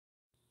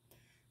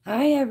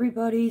Hi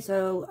everybody,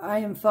 so I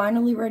am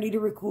finally ready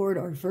to record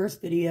our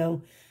first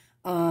video.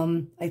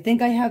 I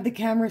think I have the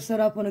camera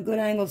set up on a good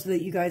angle so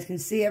that you guys can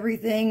see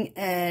everything,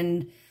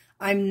 and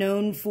I'm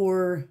known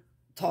for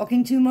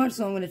talking too much,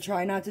 so I'm going to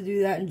try not to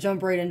do that and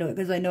jump right into it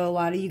because I know a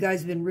lot of you guys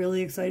have been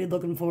really excited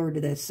looking forward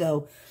to this.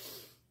 So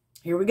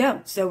here we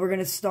go. So we're going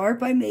to start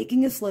by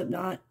making a slip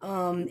knot.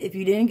 If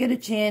you didn't get a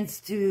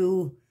chance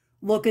to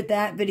look at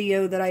that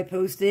video that I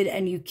posted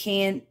and you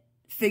can't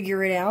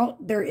figure it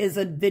out, there is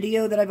a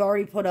video that I've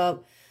already put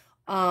up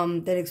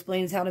that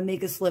explains how to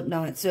make a slip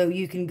knot. So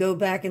you can go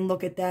back and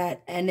look at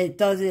that, and it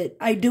does it.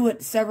 I do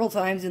it several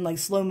times in like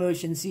slow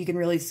motion so you can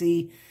really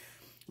see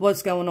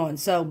what's going on.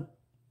 So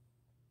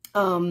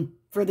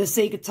for the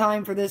sake of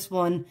time for this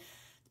one,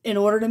 in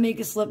order to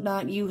make a slip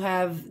knot, you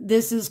have,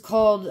 this is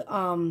called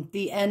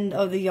the end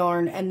of the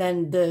yarn, and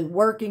then the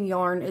working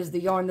yarn is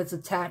the yarn that's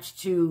attached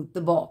to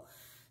the ball.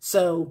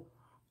 So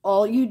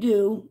all you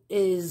do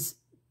is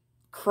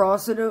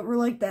cross it over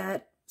like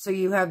that, so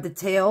you have the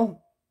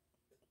tail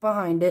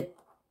behind it.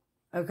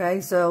 Okay,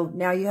 so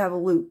now you have a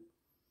loop.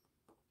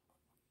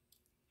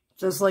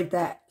 Just like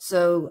that.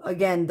 So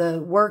again, the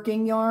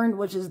working yarn,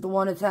 which is the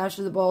one attached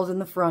to the balls in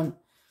the front,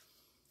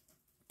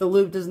 the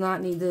loop does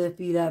not need to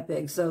be that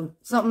big. So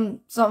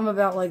something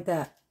about like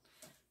that.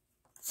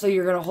 So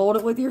you're going to hold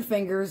it with your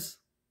fingers.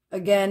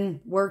 Again,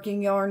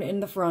 working yarn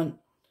in the front.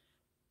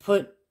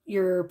 Put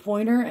your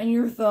pointer and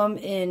your thumb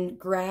in,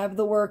 grab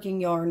the working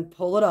yarn,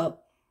 pull it up.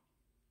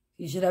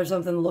 You should have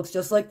something that looks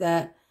just like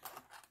that.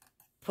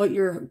 Put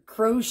your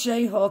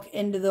crochet hook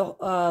into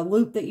the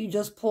loop that you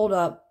just pulled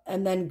up,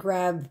 and then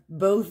grab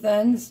both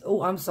ends.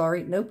 Oh, I'm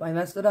sorry. Nope, I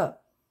messed it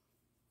up.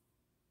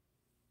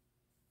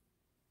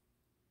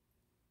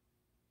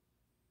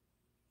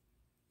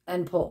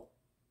 And pull.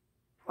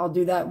 I'll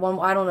do that one.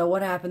 I don't know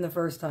what happened the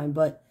first time,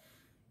 but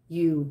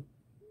you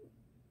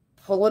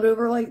pull it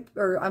over like,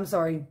 or I'm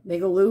sorry,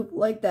 make a loop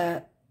like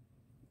that.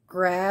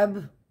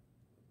 Grab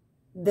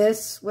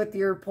this with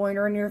your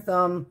pointer and your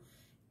thumb,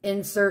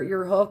 insert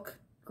your hook,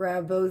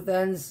 grab both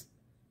ends,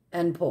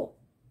 and pull.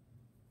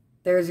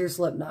 There's your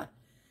slip knot.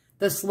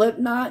 The slip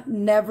knot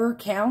never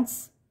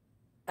counts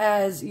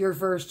as your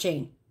first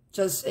chain,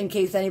 just in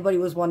case anybody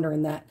was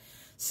wondering that.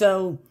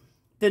 So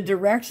the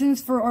directions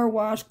for our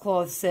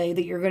washcloth say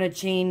that you're going to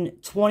chain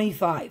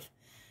 25.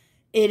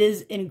 It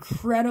is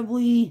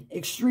extremely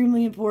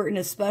important,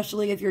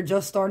 especially if you're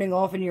just starting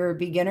off and you're a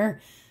beginner,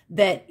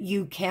 that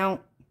you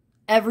count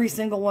every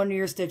single one of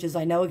your stitches.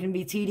 I know it can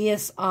be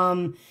tedious.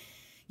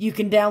 You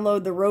can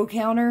download the row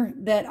counter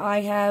that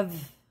I have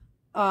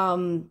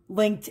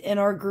linked in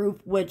our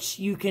group, which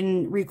you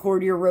can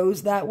record your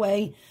rows that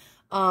way.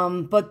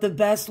 But the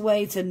best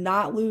way to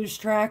not lose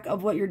track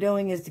of what you're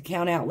doing is to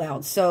count out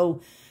loud.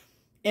 So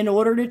in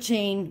order to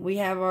chain, we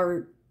have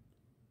our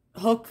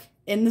hook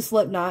in the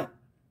slip knot.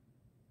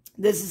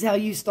 This is how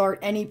you start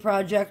any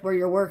project where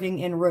you're working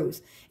in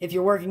rows. If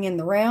you're working in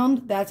the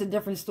round, that's a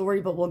different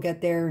story, but we'll get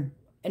there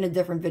in a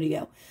different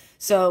video.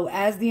 So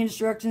as the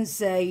instructions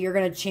say, you're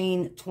going to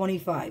chain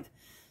 25.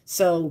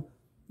 So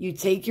you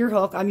take your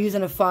hook. I'm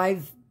using a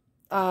 5,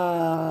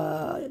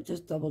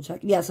 just double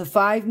check. Yes, a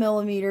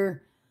 5mm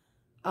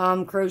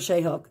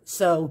crochet hook.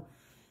 So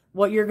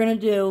what you're going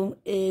to do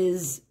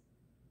is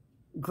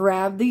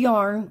grab the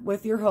yarn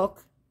with your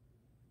hook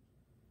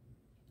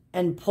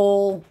and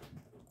pull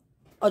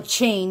a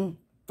chain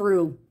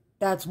through.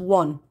 That's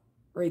one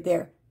right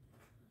there.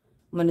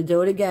 I'm going to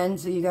do it again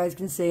so you guys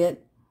can see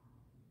it.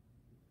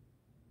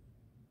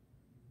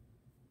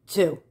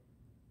 2,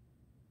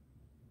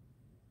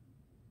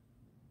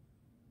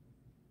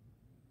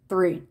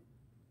 3,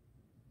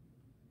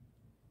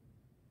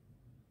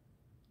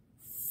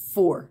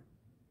 4,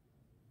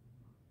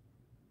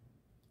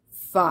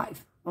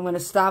 5. I'm going to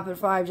stop at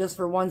 5 just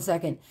for 1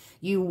 second.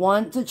 You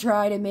want to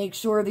try to make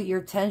sure that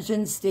your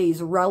tension stays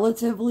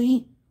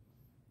relatively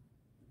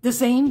the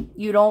same.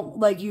 You don't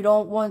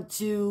want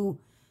to,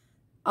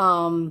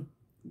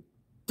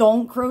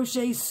 don't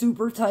crochet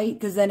super tight,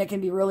 because then it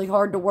can be really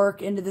hard to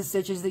work into the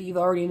stitches that you've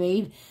already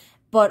made.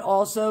 But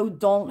also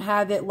don't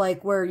have it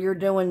like where you're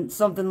doing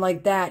something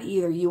like that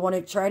either. You want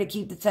to try to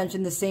keep the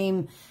tension the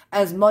same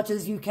as much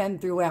as you can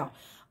throughout.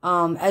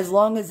 As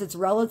long as it's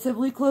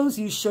relatively close,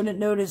 you shouldn't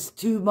notice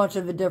too much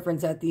of a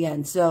difference at the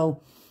end.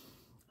 So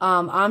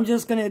I'm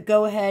just going to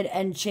go ahead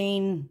and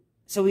chain.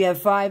 So we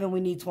have 5 and we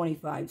need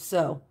 25.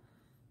 So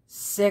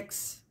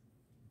 6,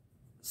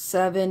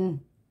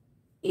 7,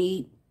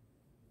 8,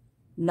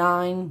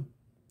 9,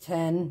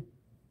 10,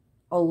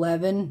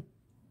 11,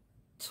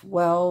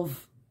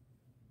 12,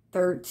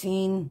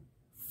 13,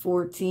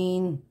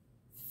 14,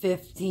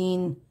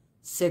 15,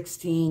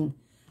 16,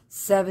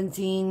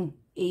 17,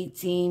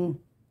 18,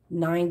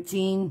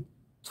 19,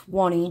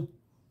 20,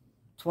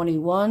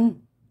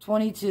 21,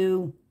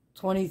 22,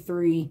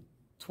 23,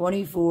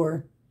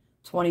 24,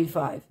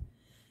 25.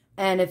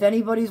 And if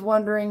anybody's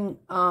wondering,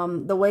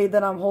 the way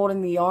that I'm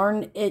holding the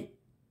yarn,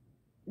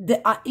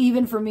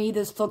 even for me,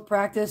 this took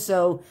practice.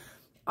 So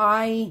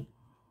I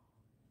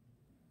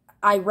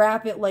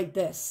wrap it like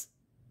this.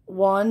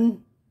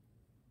 1,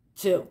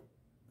 2.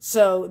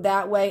 So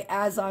that way,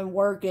 as I'm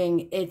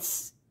working,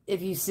 it's,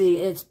 if you see,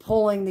 it's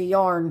pulling the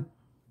yarn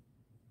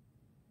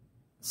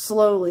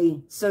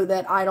slowly so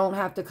that I don't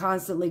have to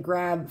constantly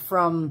grab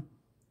from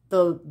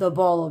the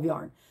ball of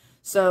yarn.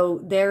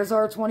 So there's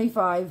our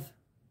 25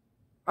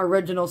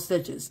 original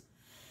stitches.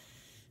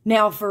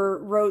 Now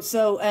for row,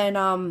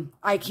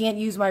 I can't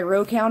use my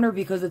row counter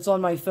because it's on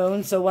my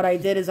phone. So what I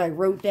did is I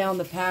wrote down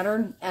the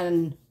pattern,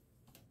 and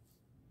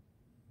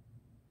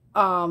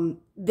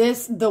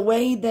the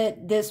way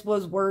that this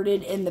was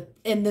worded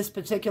in this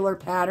particular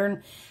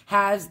pattern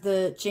has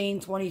the chain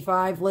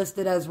 25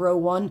 listed as row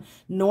 1.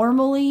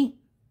 Normally,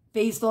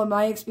 based on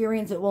my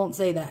experience, it won't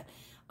say that.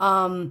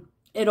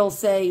 It'll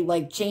say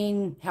like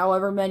chain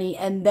however many,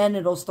 and then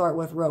it'll start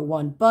with row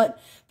 1. But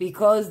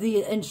because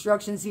the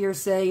instructions here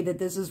say that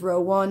this is row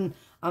 1,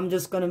 I'm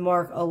just going to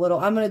mark a little.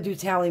 I'm going to do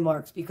tally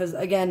marks because,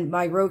 again,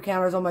 my row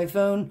counter's on my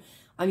phone.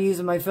 I'm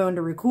using my phone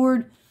to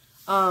record.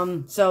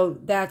 So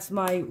that's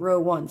my row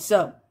 1.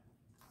 So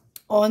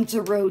on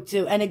to row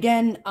 2. And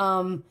again,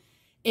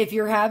 if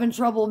you're having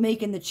trouble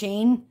making the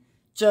chain,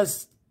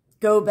 just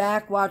go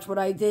back, watch what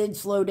I did,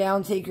 slow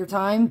down, take your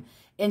time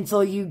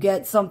until you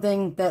get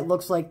something that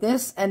looks like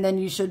this, and then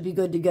you should be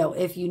good to go.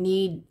 If you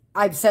need,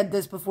 I've said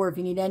this before, if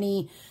you need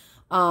any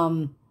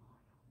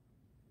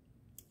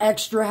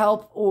extra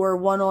help or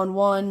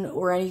one-on-one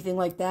or anything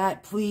like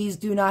that, please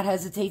do not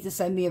hesitate to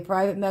send me a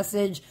private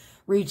message,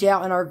 reach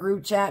out in our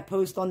group chat,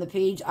 post on the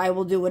page. I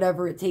will do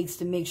whatever it takes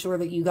to make sure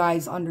that you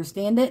guys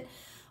understand it.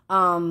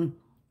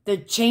 The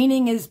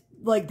chaining is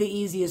like the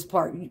easiest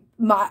part.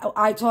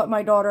 I taught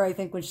my daughter, I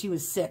think, when she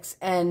was 6,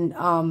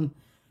 and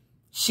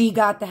she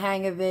got the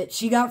hang of it.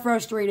 She got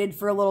frustrated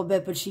for a little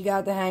bit, but she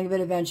got the hang of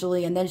it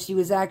eventually. And then she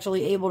was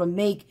actually able to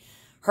make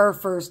her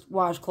first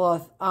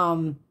washcloth,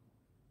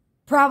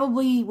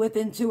 probably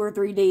within 2 or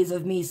 3 days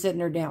of me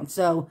sitting her down.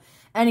 So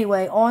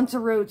anyway, on to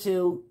row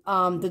 2.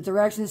 The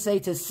directions say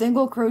to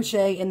single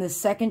crochet in the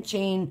second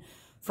chain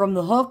from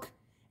the hook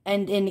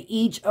and in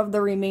each of the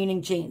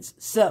remaining chains.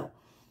 So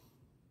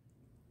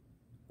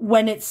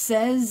when it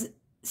says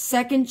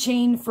second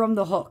chain from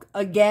the hook,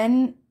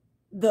 again,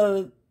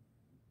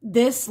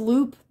 this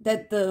loop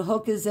that the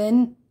hook is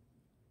in,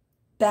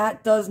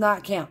 that does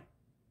not count.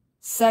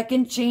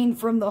 Second chain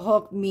from the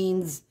hook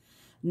means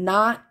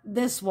not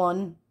this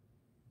one,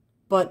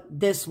 but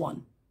this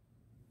one.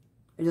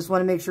 I just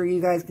want to make sure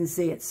you guys can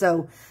see it.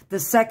 So the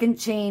second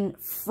chain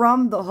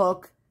from the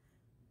hook,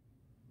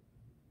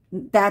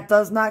 that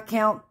does not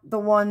count the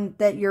one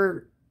that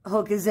your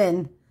hook is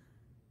in.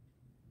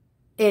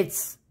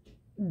 This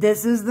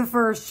is the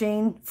first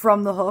chain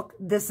from the hook.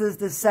 This is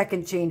the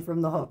second chain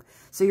from the hook.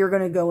 So you're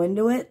going to go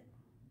into it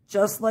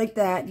just like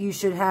that. You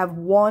should have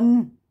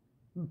one,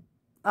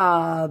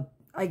 I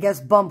guess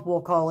bump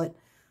we'll call it,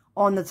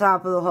 on the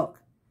top of the hook.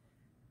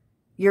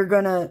 You're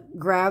going to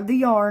grab the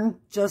yarn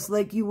just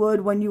like you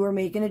would when you were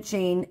making a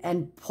chain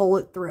and pull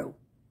it through.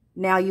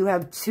 Now you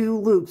have 2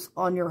 loops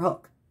on your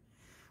hook.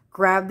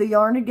 Grab the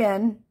yarn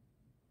again,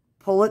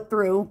 pull it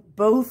through,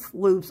 both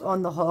loops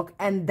on the hook,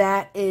 and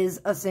that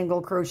is a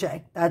single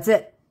crochet. That's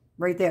it,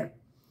 right there.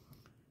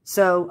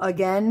 So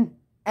again,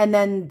 and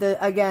then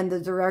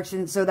the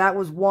direction, so that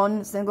was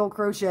 1 single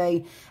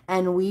crochet,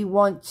 and we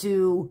want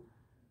to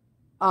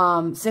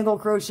single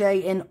crochet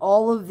in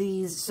all of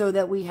these so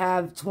that we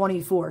have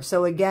 24.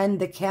 So again,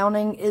 the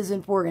counting is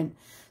important.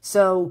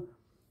 So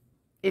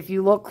if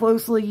you look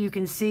closely, you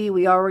can see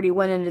we already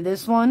went into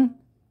this one.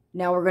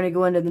 Now we're going to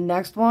go into the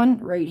next one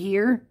right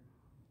here.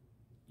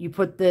 You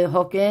put the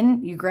hook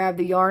in, you grab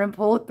the yarn and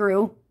pull it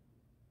through.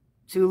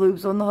 2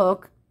 loops on the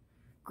hook.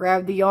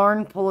 Grab the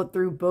yarn, pull it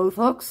through both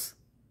hooks.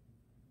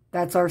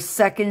 That's our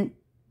second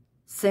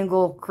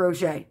single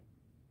crochet.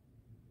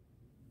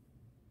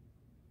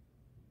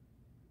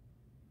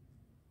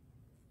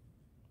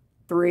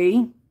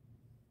 Three.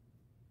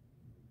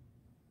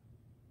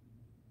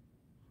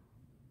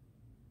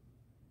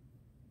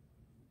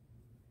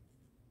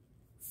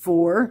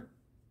 4.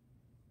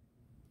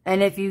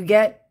 And if you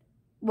get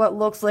what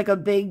looks like a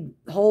big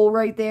hole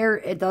right there,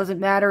 it doesn't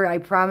matter. I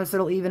promise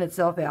it'll even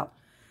itself out.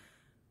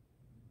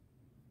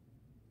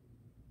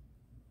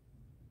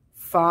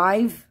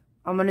 5.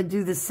 I'm going to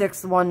do the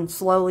 6th one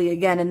slowly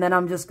again, and then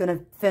I'm just going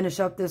to finish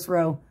up this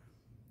row.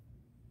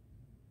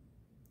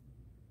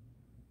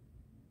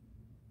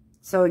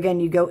 So again,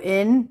 you go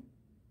in,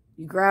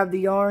 you grab the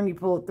yarn, you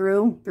pull it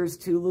through. There's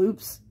 2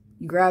 loops.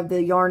 You grab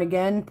the yarn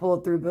again, pull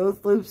it through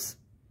both loops.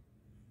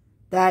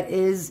 That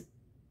is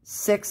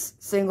 6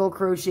 single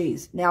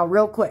crochets. Now,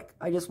 real quick,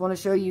 I just want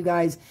to show you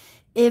guys,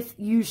 if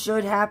you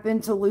should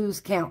happen to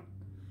lose count,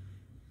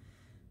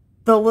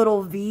 the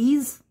little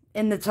V's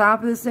in the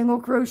top of the single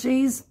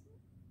crochets,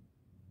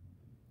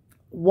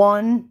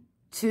 1,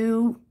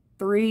 2,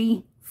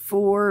 3,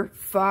 4,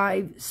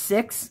 5,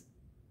 6.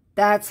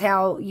 That's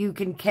how you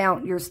can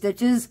count your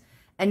stitches,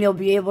 and you'll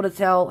be able to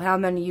tell how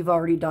many you've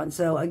already done.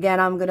 So again,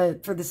 I'm going to,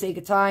 for the sake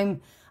of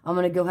time, I'm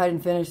going to go ahead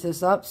and finish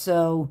this up.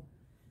 So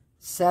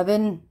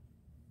 7,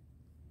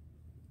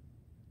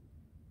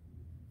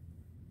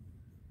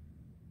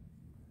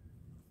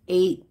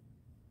 8,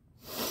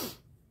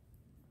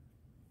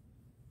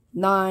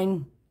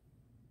 9.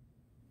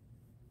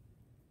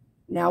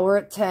 Now we're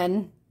at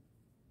 10.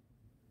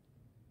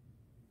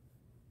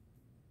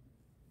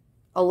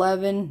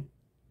 11.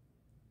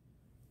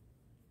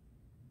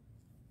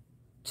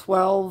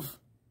 12.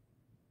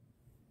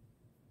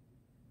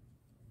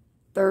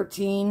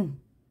 13.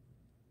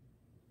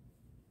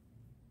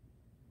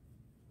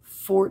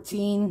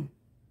 14.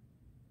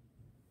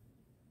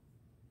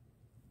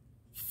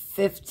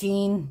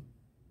 15.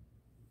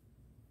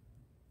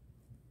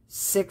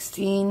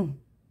 16.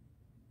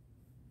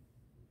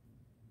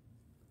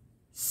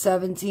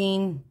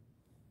 17.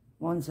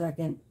 1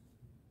 second.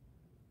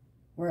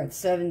 We're at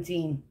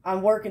 17.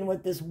 I'm working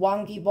with this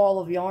wonky ball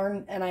of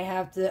yarn, and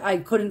I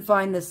couldn't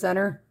find the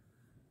center.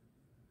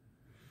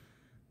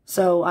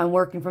 So I'm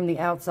working from the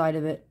outside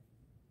of it.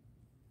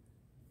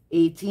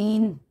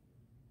 18.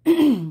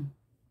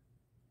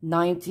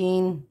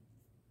 19.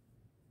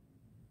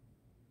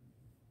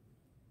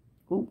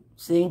 Ooh,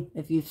 see,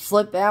 if you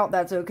slip out,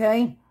 that's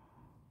okay.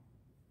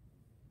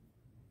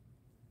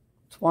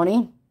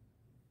 20.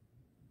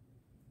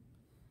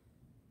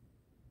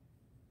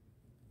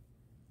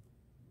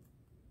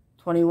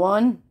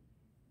 21.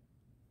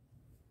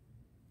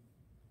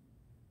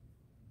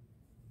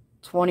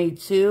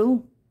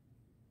 22.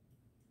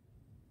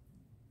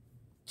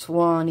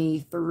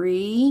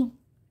 23.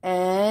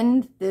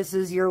 And this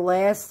is your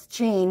last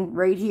chain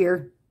right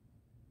here.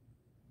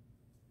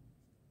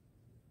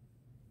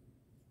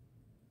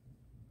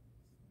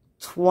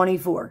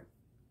 24.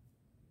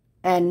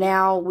 And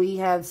now we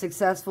have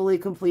successfully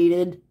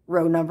completed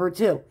row number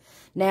 2.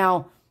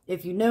 Now,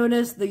 if you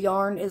notice, the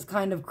yarn is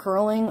kind of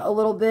curling a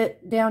little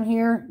bit down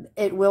here.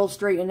 It will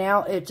straighten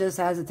out. It just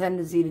has a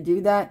tendency to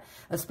do that,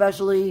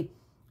 especially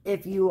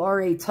if you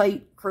are a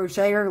tight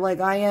crocheter like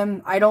I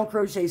am. I don't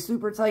crochet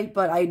super tight,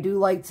 but I do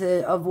like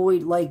to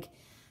avoid like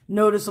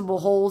noticeable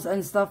holes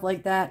and stuff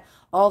like that.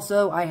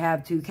 Also, I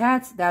have 2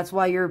 cats. That's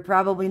why you're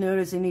probably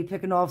noticing me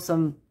picking off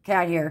some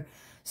cat hair.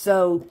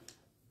 So,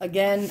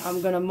 again,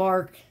 I'm going to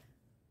mark.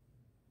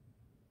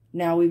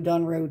 Now we've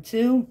done row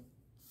 2.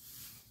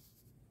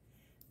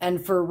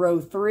 And for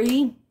row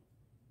 3,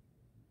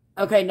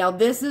 okay, now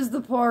this is the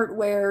part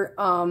where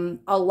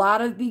a lot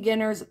of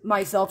beginners,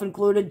 myself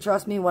included,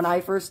 trust me, when I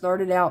first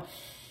started out,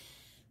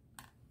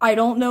 I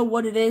don't know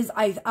what it is.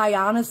 I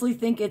honestly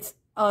think it's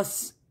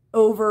us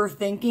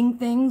overthinking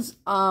things.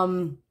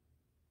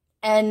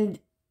 And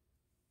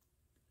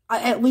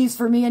at least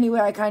for me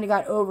anyway, I kind of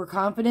got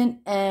overconfident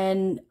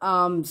and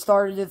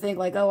started to think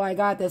like, oh, I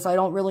got this. I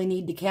don't really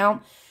need to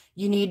count.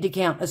 You need to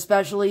count,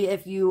 especially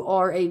if you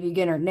are a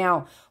beginner.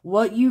 Now,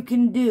 what you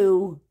can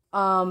do,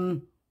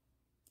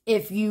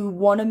 if you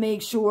want to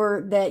make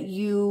sure that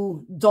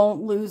you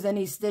don't lose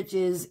any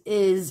stitches,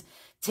 is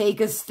take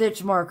a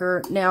stitch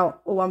marker. Now,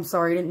 oh, I'm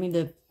sorry. I didn't mean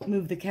to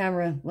move the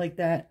camera like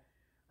that.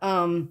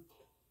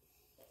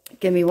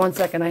 Give me 1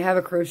 second. I have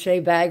a crochet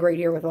bag right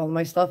here with all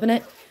my stuff in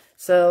it.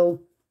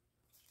 So,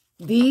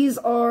 these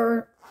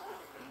are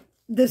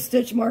the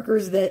stitch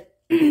markers that,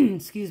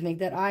 excuse me,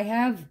 that I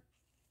have.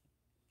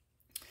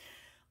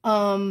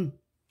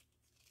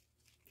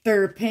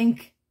 They're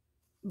pink,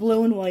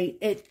 blue, and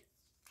white.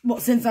 Well,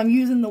 since I'm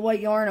using the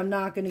white yarn, I'm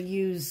not going to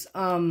use,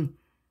 a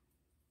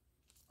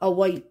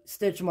white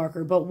stitch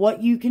marker. But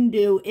what you can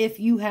do, if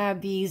you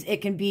have these,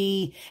 it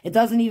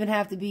doesn't even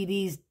have to be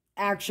these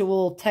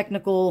actual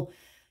technical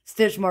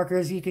stitch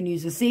markers. You can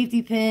use a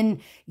safety pin.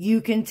 You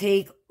can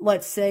take,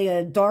 let's say,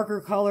 a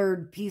darker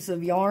colored piece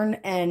of yarn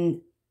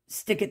and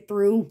stick it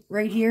through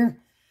right here.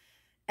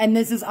 And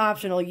this is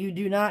optional. You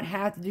do not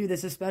have to do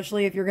this,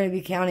 especially if you're going to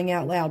be counting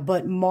out loud.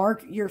 But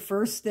mark your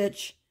first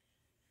stitch.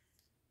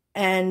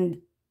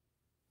 And,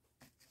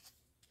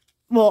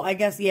 well, I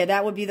guess, yeah,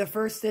 that would be the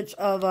first stitch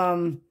of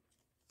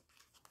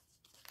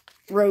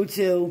row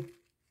 2.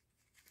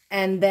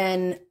 And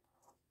then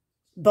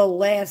the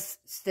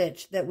last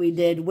stitch that we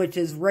did, which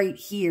is right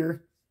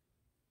here.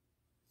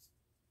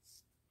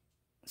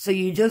 So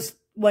you just,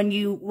 when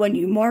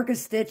you mark a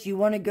stitch, you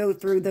want to go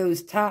through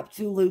those top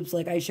 2 loops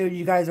like I showed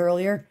you guys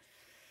earlier.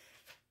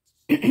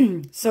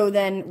 So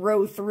then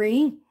row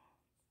 3,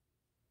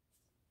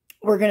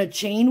 we're going to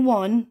chain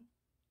 1.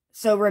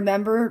 So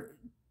remember,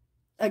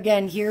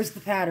 again, here's the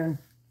pattern.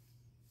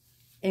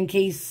 In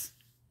case,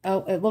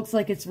 oh, it looks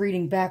like it's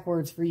reading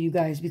backwards for you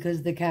guys because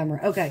of the camera.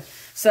 Okay,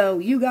 so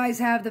you guys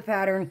have the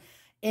pattern.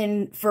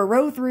 For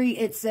row 3,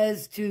 it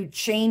says to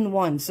chain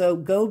 1. So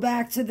go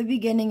back to the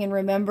beginning and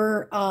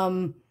remember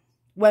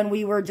when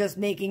we were just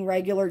making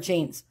regular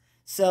chains.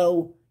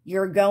 So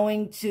you're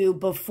going to,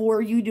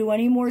 before you do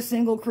any more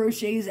single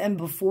crochets and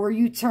before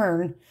you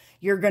turn,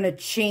 you're going to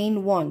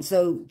chain 1.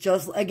 So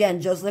just like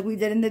we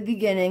did in the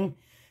beginning,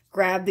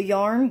 grab the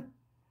yarn,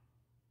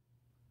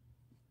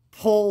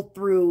 pull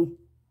through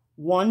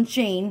 1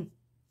 chain,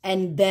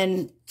 and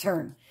then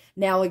turn.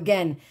 Now,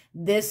 again,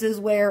 this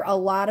is where a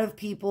lot of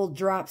people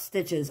drop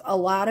stitches. A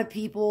lot of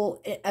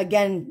people,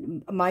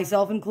 again,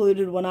 myself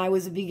included, when I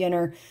was a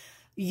beginner,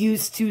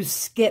 used to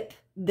skip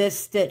this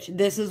stitch.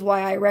 This is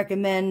why I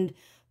recommend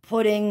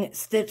putting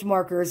stitch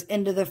markers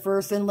into the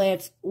first and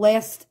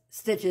last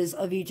stitches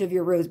of each of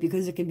your rows,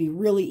 because it can be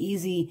really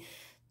easy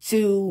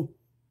to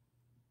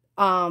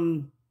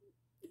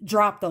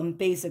drop them,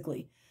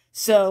 basically.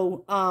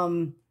 So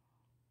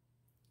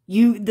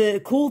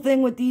the cool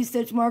thing with these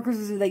stitch markers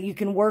is that you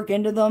can work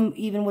into them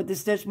even with the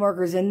stitch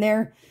markers in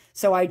there.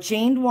 So I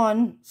chained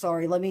one.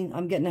 Sorry,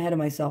 I'm getting ahead of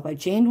myself. I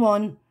chained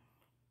one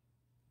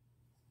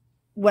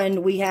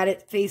when we had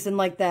it facing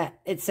like that.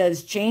 It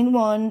says chain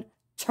one,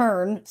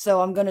 turn.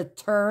 So I'm going to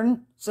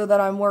turn so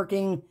that I'm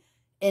working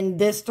in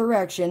this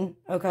direction,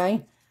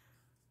 okay?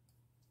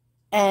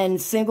 And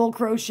single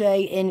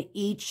crochet in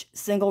each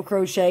single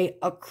crochet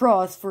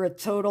across for a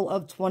total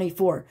of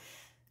 24.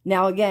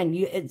 Now, again,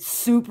 it's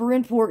super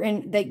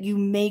important that you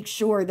make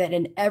sure that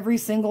in every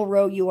single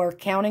row you are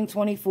counting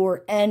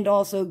 24 and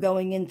also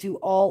going into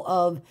all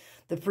of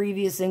the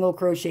previous single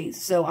crochets.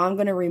 So I'm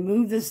going to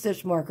remove this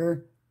stitch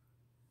marker.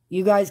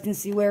 You guys can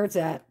see where it's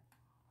at.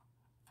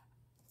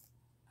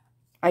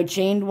 I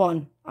chained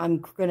one. I'm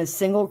going to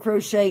single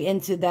crochet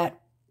into that,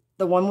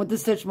 the one with the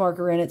stitch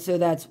marker in it. So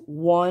that's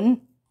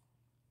one.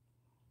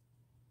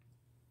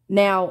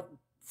 Now,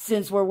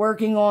 since we're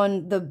working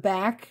on the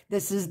back,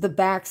 this is the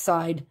back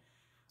side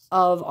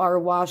of our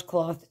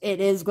washcloth. It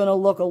is going to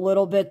look a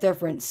little bit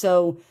different.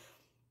 So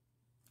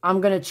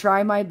I'm going to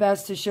try my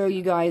best to show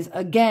you guys.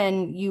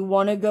 Again, you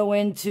want to go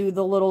into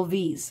the little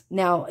V's.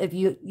 Now, if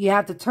you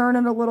have to turn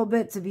it a little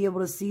bit to be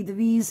able to see the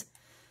V's.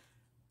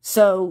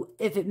 So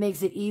if it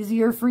makes it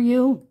easier for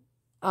you,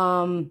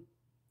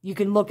 you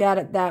can look at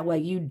it that way.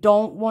 You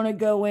don't want to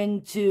go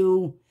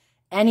into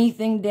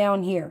anything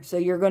down here. So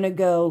you're going to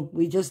go,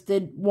 we just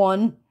did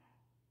one.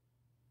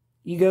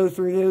 You go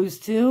through those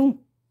two,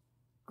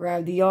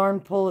 grab the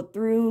yarn, pull it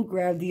through,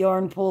 grab the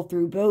yarn, pull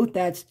through both.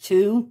 That's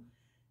 2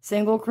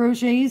 single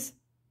crochets.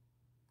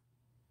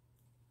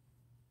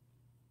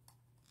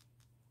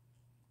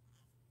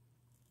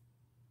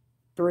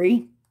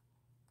 Three.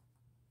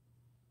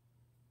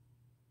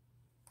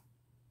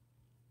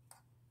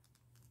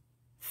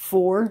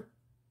 4.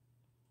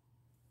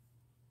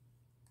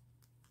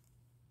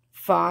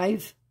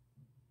 5.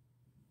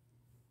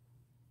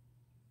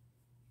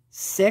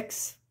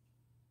 6.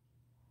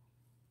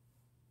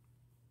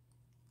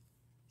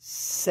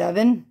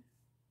 7.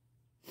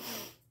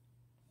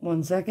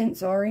 1 second,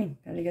 sorry.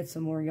 Gotta get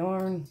some more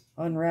yarn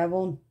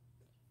unraveled.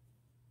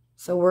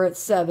 So we're at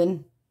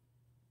 7.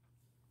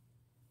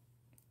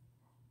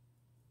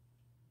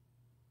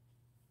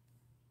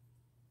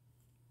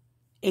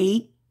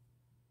 8.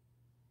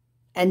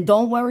 And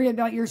don't worry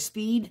about your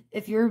speed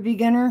if you're a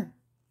beginner.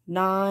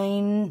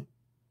 9.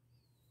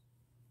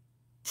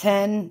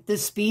 10. The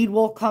speed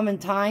will come in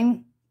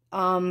time.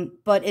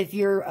 But if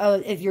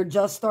you're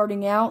just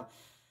starting out,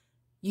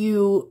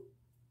 you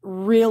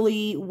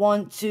really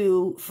want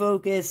to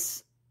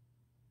focus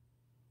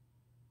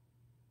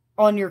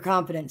on your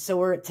confidence. So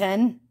we're at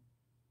 10.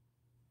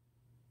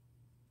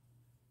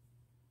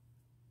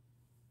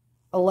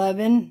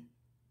 11.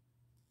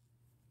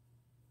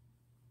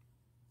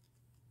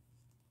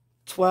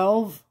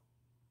 12.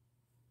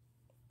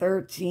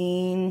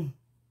 13.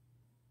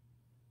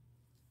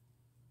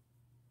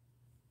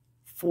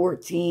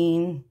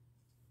 14.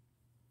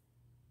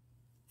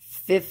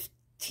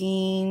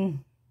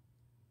 15.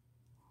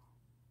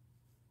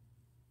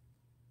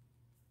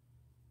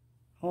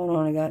 Hold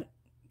on, I got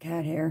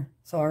cat hair.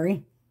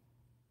 Sorry.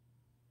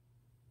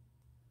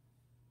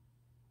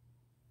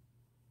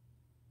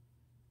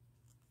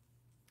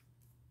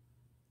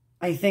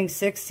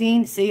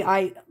 16. See,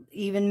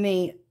 even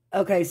me.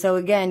 Okay, so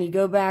again, you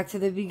go back to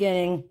the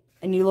beginning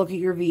and you look at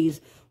your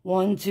V's.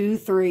 1, 2,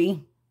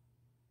 3,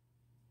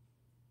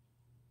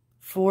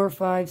 4,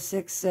 5,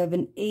 6,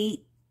 7,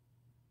 8,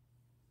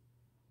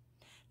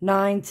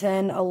 9,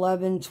 10,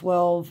 11,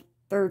 12,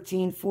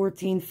 13,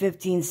 14,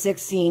 15,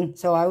 16.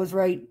 So I was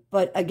right.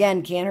 But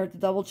again, can't hurt to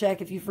double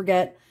check if you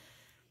forget.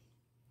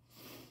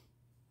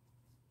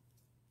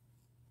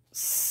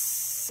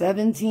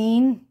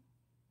 17.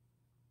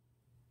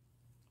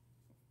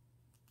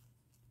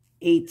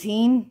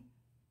 18.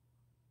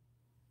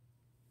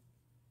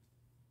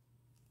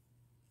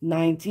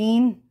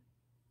 19.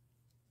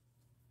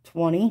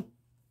 20.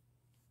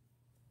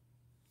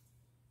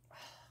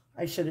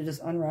 I should have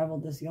just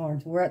unraveled this yarn.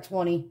 So we're at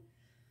 20.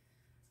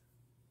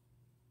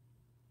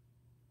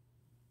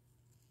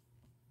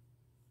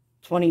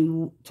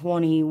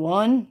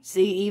 21.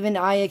 See, even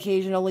I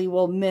occasionally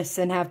will miss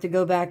and have to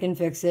go back and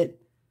fix it.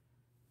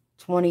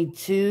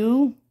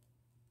 22.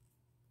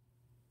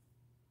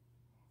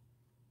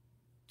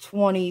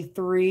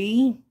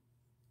 23.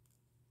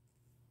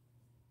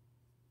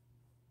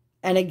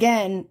 And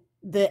again,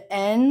 the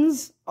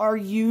ends are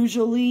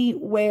usually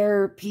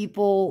where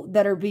people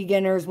that are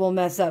beginners will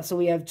mess up. So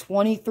we have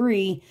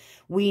 23.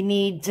 We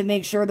need to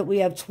make sure that we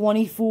have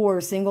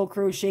 24 single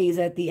crochets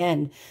at the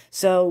end.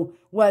 So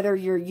whether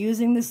you're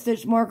using the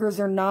stitch markers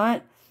or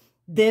not,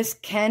 this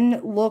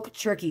can look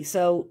tricky.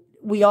 So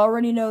we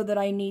already know that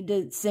I need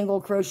to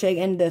single crochet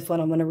in this one.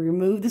 I'm going to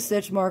remove the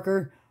stitch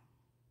marker.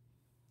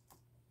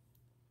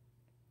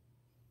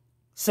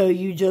 So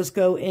you just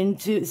go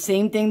into,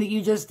 same thing that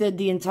you just did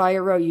the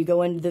entire row. You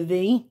go into the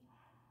V,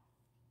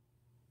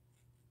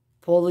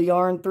 pull the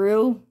yarn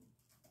through,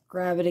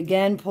 grab it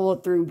again, pull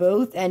it through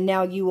both, and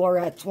now you are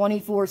at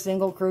 24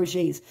 single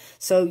crochets.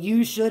 So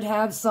you should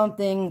have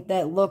something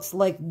that looks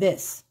like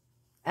this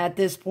at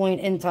this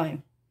point in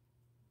time.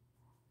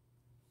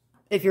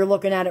 If you're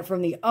looking at it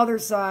from the other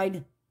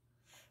side,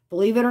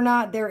 believe it or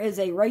not, there is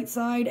a right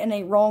side and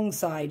a wrong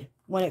side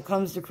when it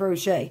comes to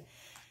crochet.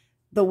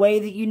 The way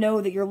that you know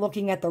that you're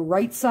looking at the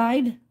right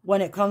side when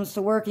it comes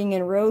to working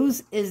in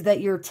rows is that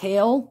your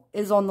tail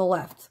is on the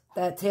left.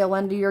 That tail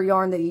end of your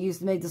yarn that you used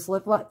to make the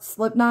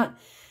slip knot.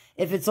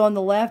 If it's on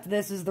the left,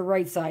 this is the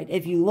right side.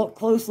 If you look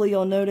closely,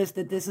 you'll notice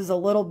that this is a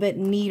little bit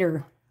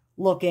neater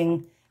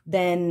looking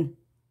than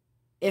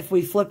if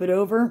we flip it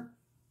over.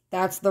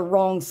 That's the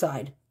wrong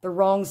side. The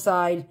wrong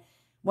side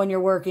when you're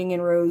working in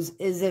rows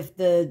is if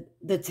the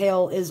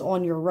tail is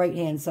on your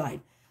right-hand side.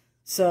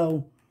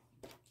 So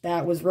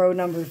that was row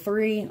number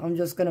 3. I'm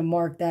just going to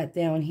mark that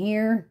down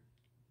here.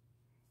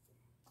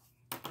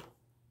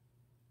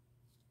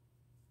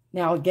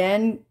 Now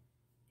again,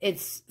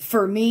 it's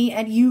for me,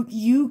 and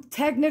you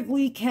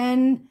technically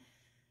can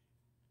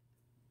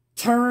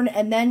turn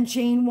and then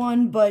chain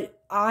 1, but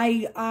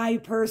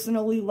I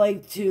personally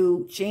like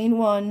to chain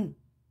 1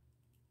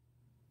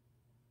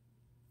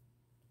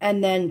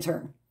 and then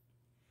turn.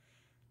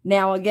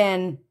 Now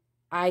again,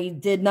 I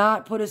did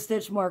not put a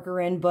stitch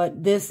marker in,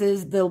 but this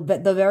is the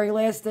very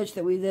last stitch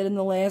that we did in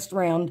the last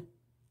round.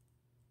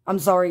 I'm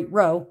sorry,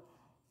 row.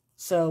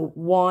 So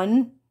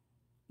 1,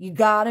 you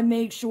got to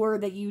make sure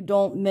that you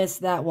don't miss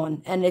that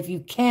one. And if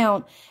you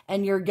count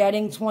and you're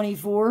getting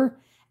 24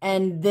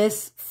 and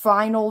this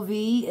final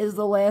V is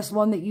the last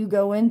one that you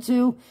go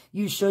into,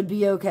 you should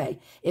be okay.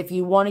 If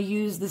you want to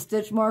use the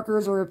stitch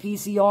markers or a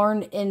piece of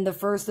yarn in the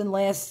first and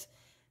last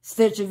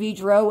stitch of each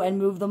row and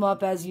move them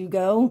up as you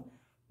go,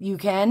 you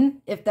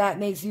can, if that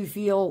makes you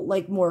feel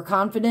like more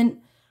confident,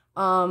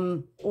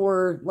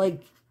 or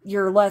like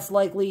you're less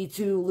likely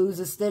to lose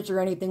a stitch or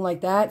anything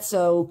like that.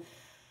 So,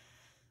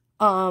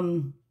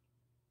 we're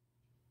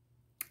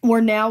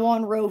now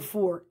on row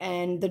 4,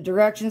 and the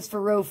directions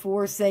for row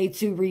 4 say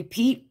to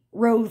repeat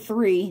row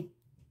 3.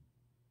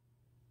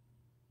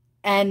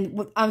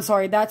 And I'm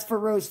sorry, that's for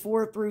rows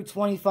 4 through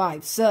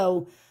 25.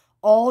 So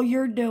all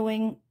you're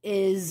doing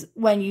is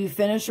when you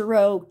finish a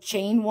row,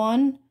 chain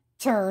 1,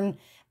 turn,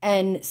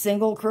 and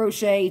single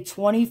crochet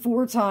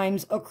 24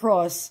 times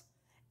across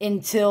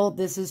until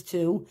this is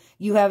 2.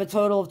 You have a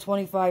total of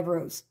 25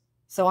 rows.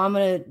 So I'm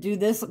going to do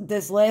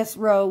this last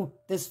row,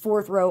 this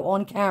 4th row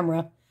on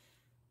camera.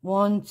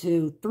 1,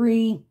 2,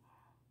 3,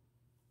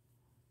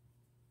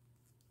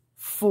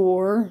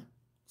 4,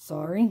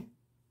 sorry,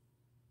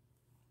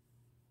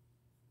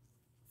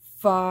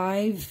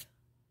 5,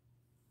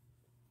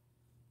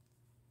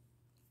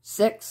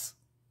 6,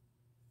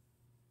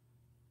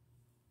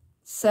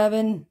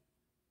 7,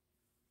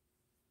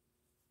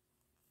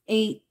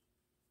 8,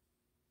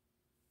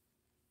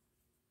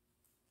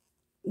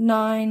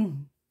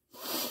 9,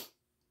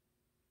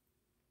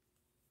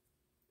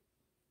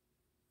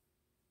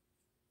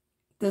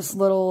 this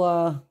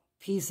little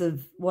piece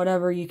of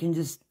whatever, you can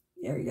just,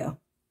 there you go.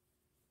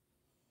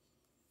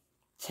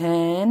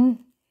 10,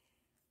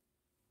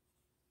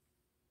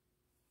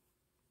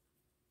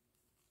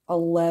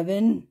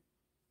 11,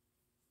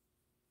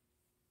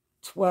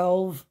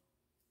 12,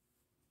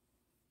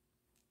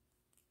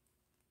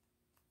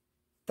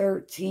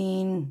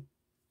 13,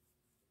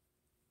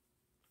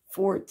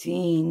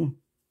 14,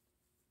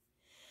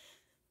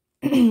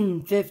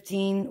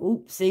 15.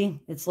 Oops, see,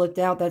 it slipped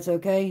out. That's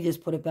okay. You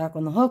just put it back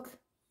on the hook.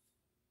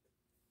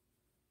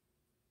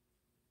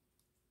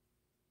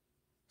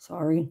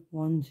 Sorry.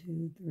 1,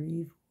 2,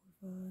 3,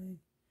 4, 5,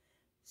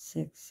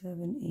 6,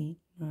 7, 8,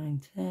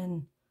 9,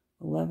 10,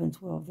 11,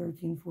 12,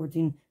 13,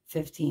 14,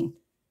 15.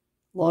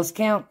 Lost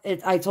count.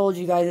 I told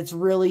you guys it's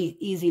really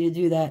easy to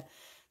do that.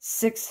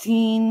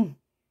 16.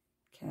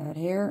 Cat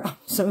hair. I'm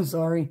so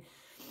sorry.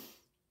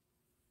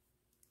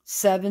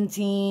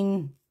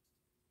 17.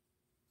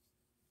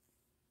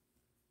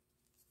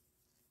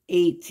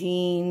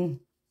 18.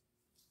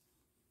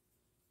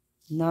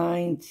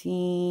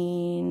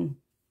 19.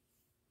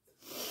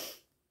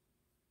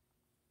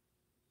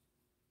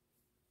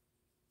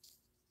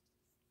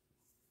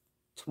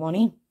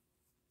 20.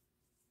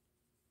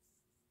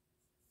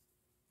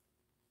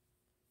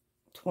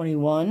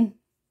 21.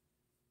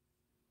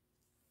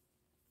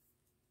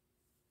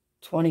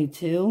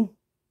 22.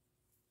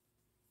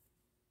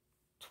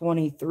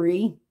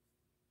 23.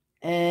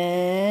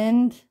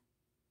 And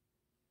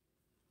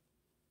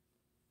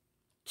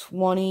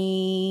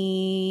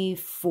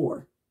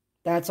 24.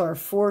 That's our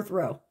 4th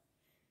row.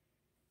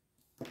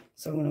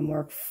 So I'm going to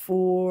mark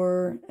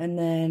 4, and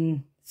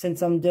then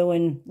since I'm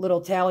doing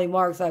little tally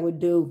marks, I would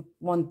do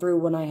 1 through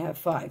when I have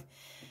 5.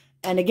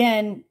 And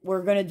again,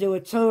 we're going to do a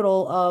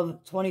total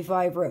of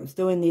 25 rows,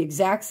 doing the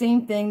exact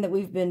same thing that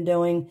we've been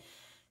doing.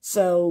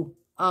 So,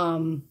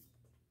 I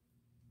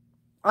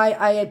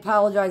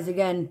apologize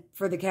again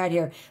for the cat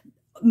hair.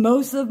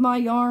 Most of my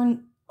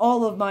yarn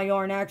all of my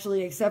yarn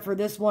actually, except for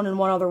this one and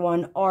one other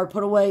one, are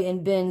put away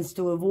in bins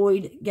to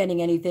avoid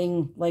getting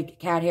anything like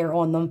cat hair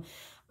on them.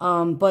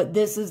 But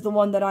this is the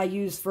one that I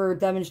use for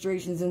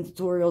demonstrations and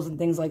tutorials and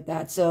things like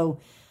that. So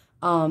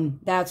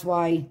that's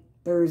why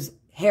there's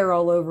hair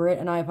all over it,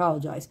 and I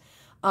apologize.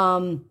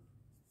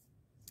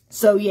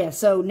 So yeah,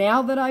 so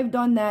now that I've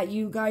done that,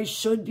 you guys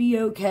should be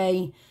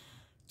okay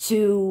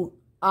to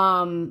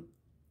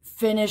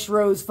finish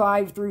rows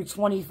 5 through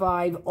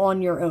 25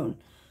 on your own.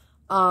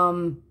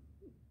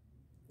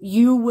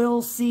 You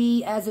will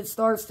see as it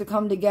starts to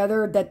come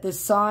together that the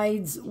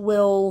sides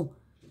will,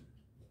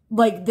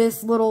 like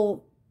this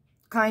little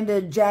kind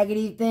of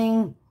jaggedy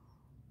thing,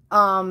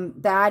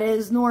 that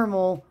is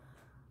normal.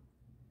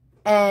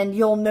 And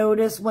you'll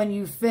notice when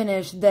you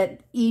finish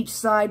that each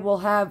side will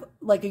have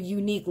like a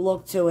unique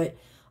look to it.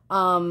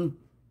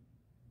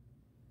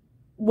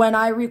 When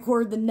I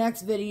record the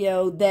next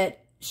video that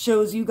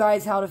shows you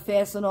guys how to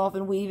fasten off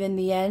and weave in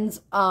the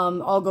ends,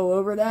 I'll go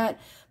over that.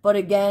 But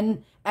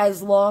again,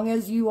 as long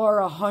as you are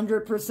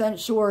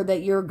 100% sure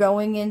that you're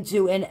going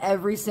into in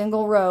every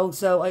single row,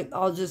 so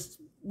I'll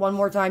just, one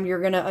more time, you're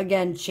going to,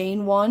 again,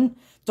 chain 1.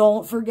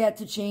 Don't forget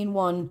to chain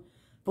 1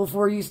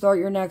 before you start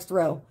your next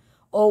row.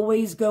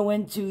 Always go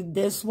into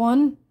this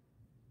one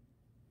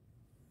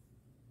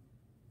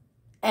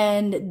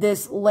and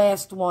this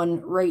last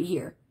one right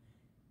here.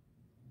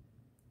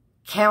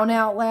 Count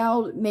out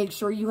loud. Make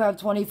sure you have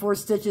 24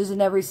 stitches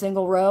in every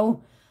single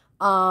row.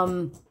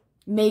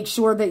 Make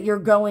sure that you're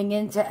going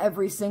into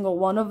every single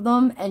one of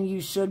them, and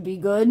you should be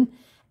good.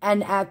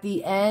 And at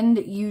the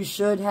end, you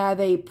should have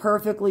a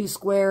perfectly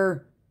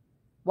square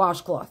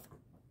washcloth.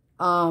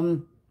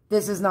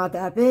 This is not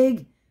that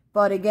big,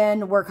 but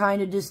again, we're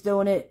kind of just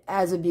doing it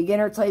as a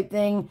beginner type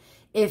thing.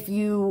 If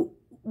you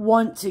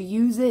want to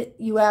use it,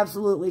 you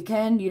absolutely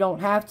can. You don't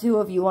have to.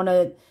 If you want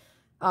to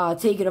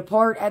take it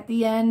apart at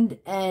the end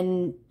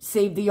and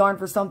save the yarn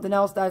for something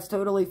else, that's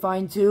totally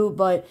fine too.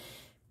 But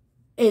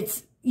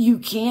you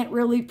can't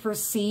really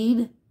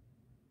proceed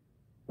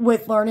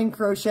with learning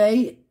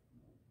crochet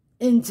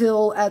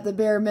until, at the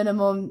bare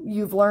minimum,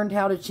 you've learned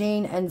how to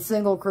chain and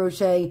single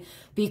crochet,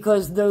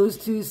 because those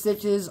 2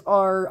 stitches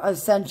are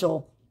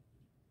essential,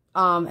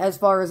 as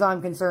far as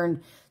I'm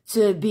concerned,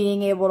 to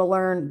being able to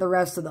learn the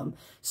rest of them.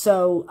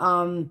 So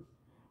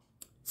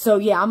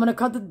yeah, I'm going to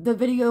cut the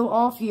video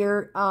off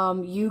here.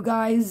 You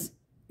guys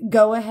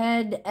go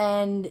ahead,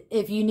 and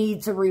if you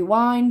need to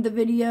rewind the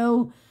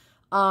video,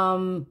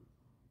 go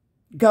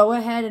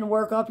ahead and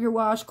work up your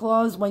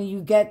washcloths. When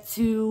you get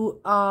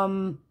to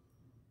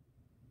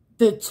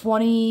the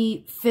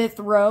 25th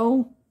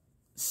row,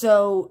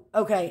 so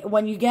okay,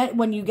 when you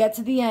get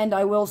to the end,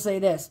 I will say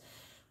this.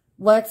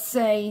 Let's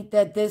say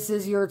that this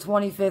is your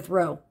 25th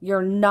row.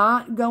 You're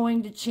not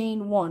going to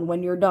chain 1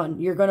 when you're done.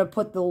 You're going to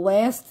put the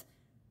last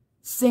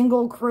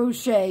single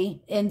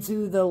crochet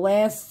into the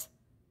last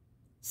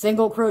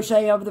single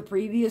crochet of the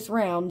previous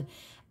round.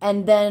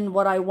 And then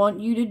what I want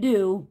you to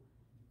do,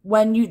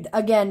 when you,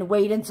 again,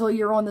 wait until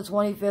you're on the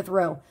 25th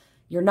row.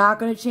 You're not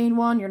going to chain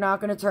 1. You're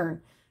not going to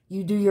turn.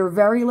 You do your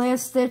very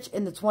last stitch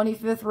in the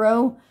 25th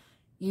row.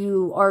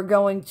 You are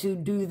going to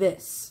do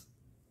this.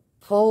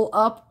 Pull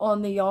up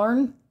on the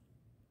yarn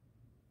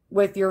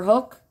with your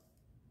hook.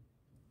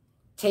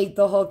 Take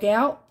the hook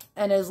out.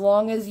 And as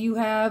long as you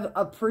have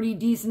a pretty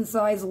decent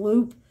sized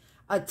loop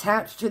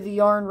attached to the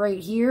yarn right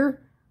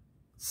here,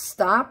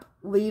 stop.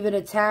 Leave it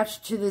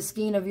attached to the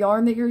skein of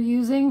yarn that you're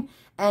using.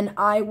 And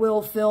I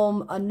will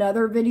film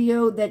another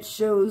video that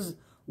shows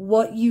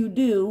what you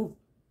do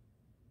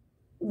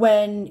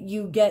when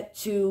you get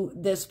to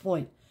this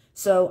point.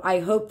 So I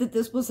hope that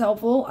this was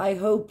helpful. I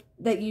hope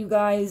that you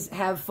guys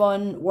have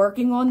fun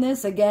working on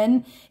this.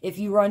 Again, if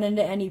you run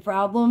into any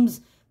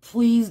problems,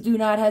 please do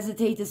not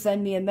hesitate to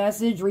send me a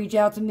message. Reach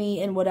out to me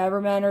in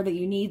whatever manner that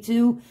you need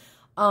to.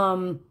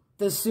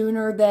 The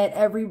sooner that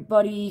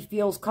everybody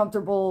feels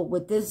comfortable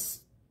with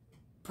this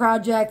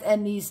project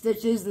and these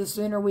stitches, the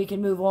sooner we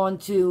can move on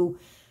to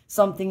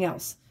something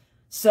else.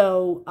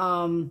 So,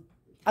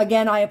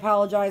 again, I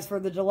apologize for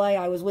the delay.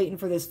 I was waiting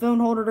for this phone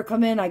holder to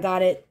come in. I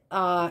got it.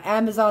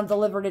 Amazon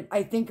delivered it,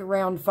 I think,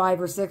 around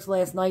 5 or 6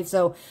 last night.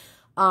 So,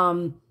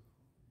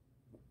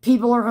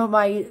 people are home.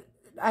 I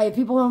had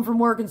people home from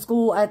work and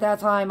school at that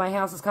time. My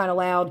house is kind of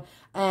loud.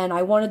 And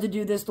I wanted to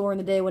do this during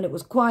the day when it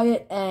was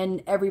quiet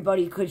and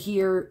everybody could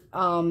hear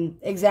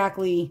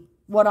exactly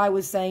what I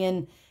was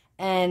saying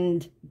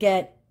and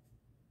get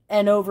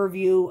an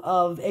overview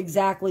of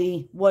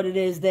exactly what it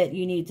is that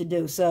you need to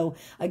do. So,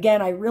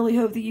 again, I really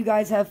hope that you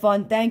guys have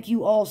fun. Thank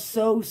you all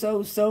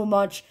so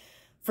much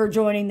for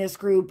joining this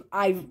group.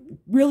 I've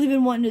really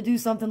been wanting to do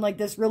something like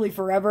this really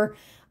forever.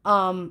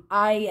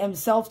 I am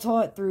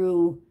self-taught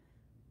through,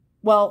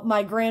 well,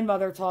 my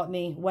grandmother taught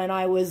me when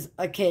I was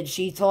a kid.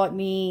 She taught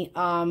me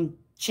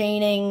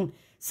chaining,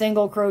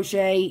 single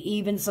crochet,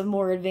 even some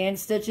more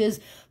advanced stitches,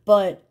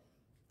 but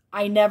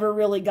I never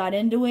really got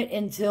into it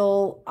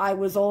until I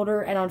was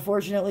older, and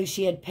unfortunately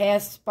she had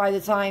passed by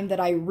the time that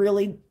I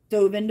really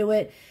dove into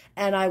it,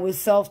 and I was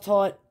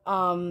self-taught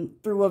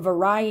through a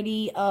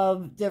variety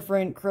of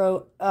different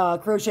crochet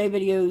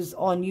videos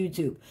on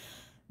YouTube.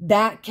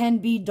 That can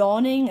be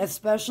daunting,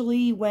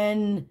 especially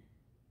when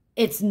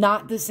it's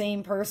not the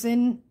same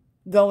person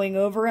going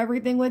over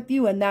everything with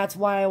you, and that's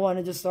why I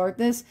wanted to start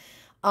this.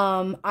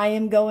 I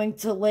am going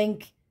to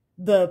link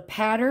the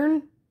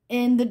pattern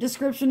in the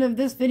description of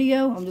this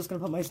video. I'm just going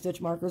to put my stitch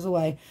markers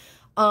away.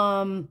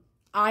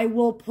 I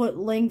will put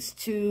links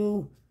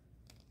to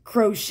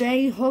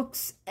crochet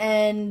hooks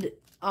and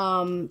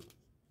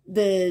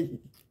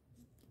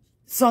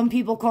some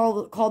people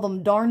call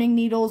them darning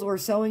needles or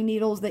sewing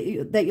needles that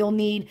you'll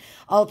need.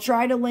 I'll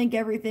try to link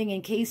everything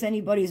in case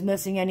anybody's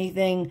missing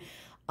anything.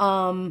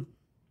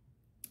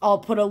 I'll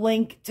put a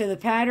link to the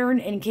pattern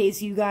in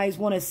case you guys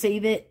want to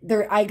save it.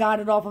 I got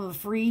it off of a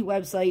free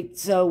website,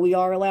 so we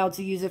are allowed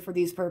to use it for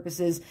these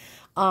purposes.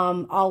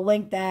 I'll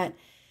link that,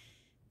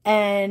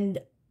 and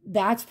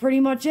that's pretty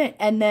much it.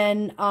 And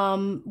then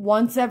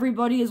once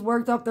everybody has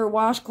worked up their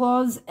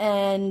washcloths,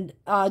 and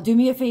do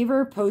me a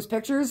favor, post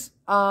pictures.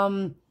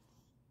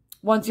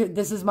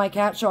 This is my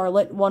cat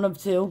Charlotte, one of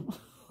two.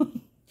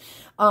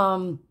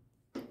 One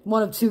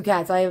of two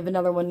cats. I have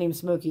another one named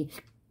Smokey.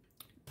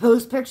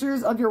 Post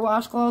pictures of your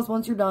washcloths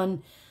once you're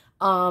done,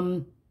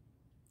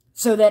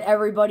 so that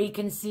everybody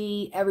can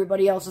see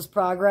everybody else's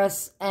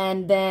progress.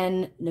 And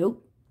then,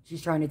 nope,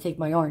 she's trying to take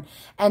my yarn.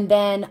 And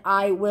then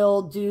I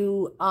will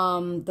do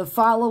the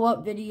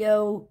follow-up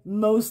video,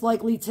 most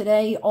likely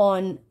today,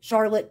 on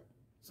Charlotte.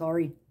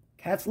 Sorry,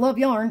 cats love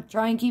yarn.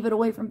 Try and keep it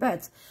away from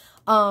pets.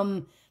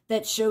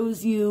 That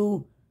shows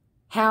you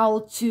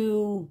how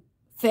to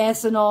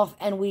fasten off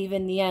and weave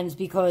in the ends,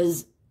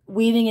 because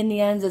weaving in the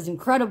ends is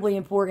incredibly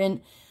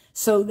important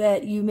so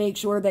that you make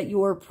sure that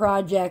your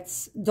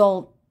projects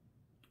don't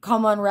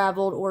come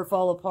unraveled or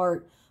fall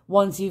apart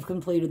once you've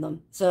completed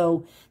them.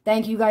 So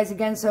thank you guys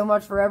again so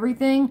much for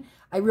everything.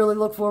 I really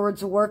look forward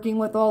to working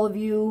with all of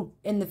you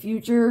in the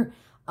future,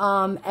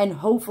 and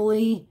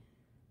hopefully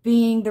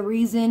being the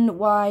reason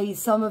why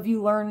some of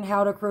you learn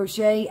how to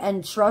crochet.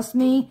 And trust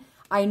me,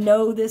 I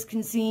know this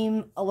can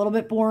seem a little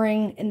bit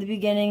boring in the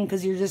beginning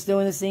because you're just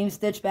doing the same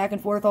stitch back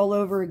and forth all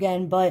over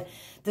again, but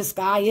the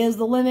sky is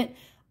the limit.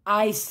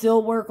 I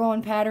still work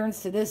on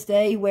patterns to this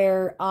day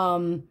where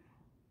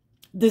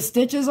the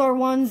stitches are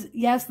ones,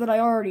 yes, that I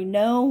already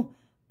know,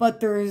 but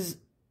there's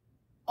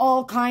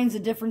all kinds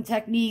of different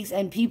techniques,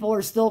 and people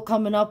are still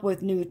coming up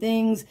with new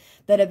things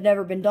that have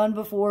never been done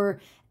before.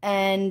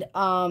 And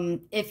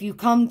if you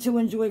come to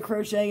enjoy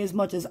crochet as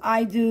much as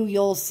I do,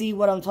 you'll see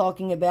what I'm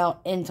talking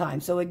about in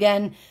time. So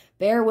again,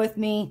 bear with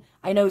me.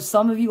 I know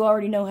some of you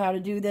already know how to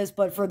do this,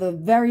 but for the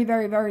very,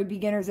 very, very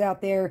beginners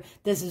out there,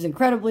 this is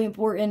incredibly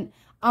important.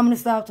 I'm going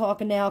to stop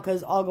talking now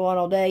because I'll go on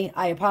all day.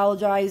 I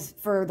apologize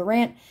for the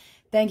rant.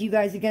 Thank you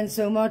guys again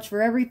so much for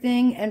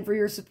everything and for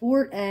your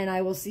support, and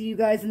I will see you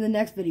guys in the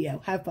next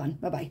video. Have fun.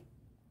 Bye-bye.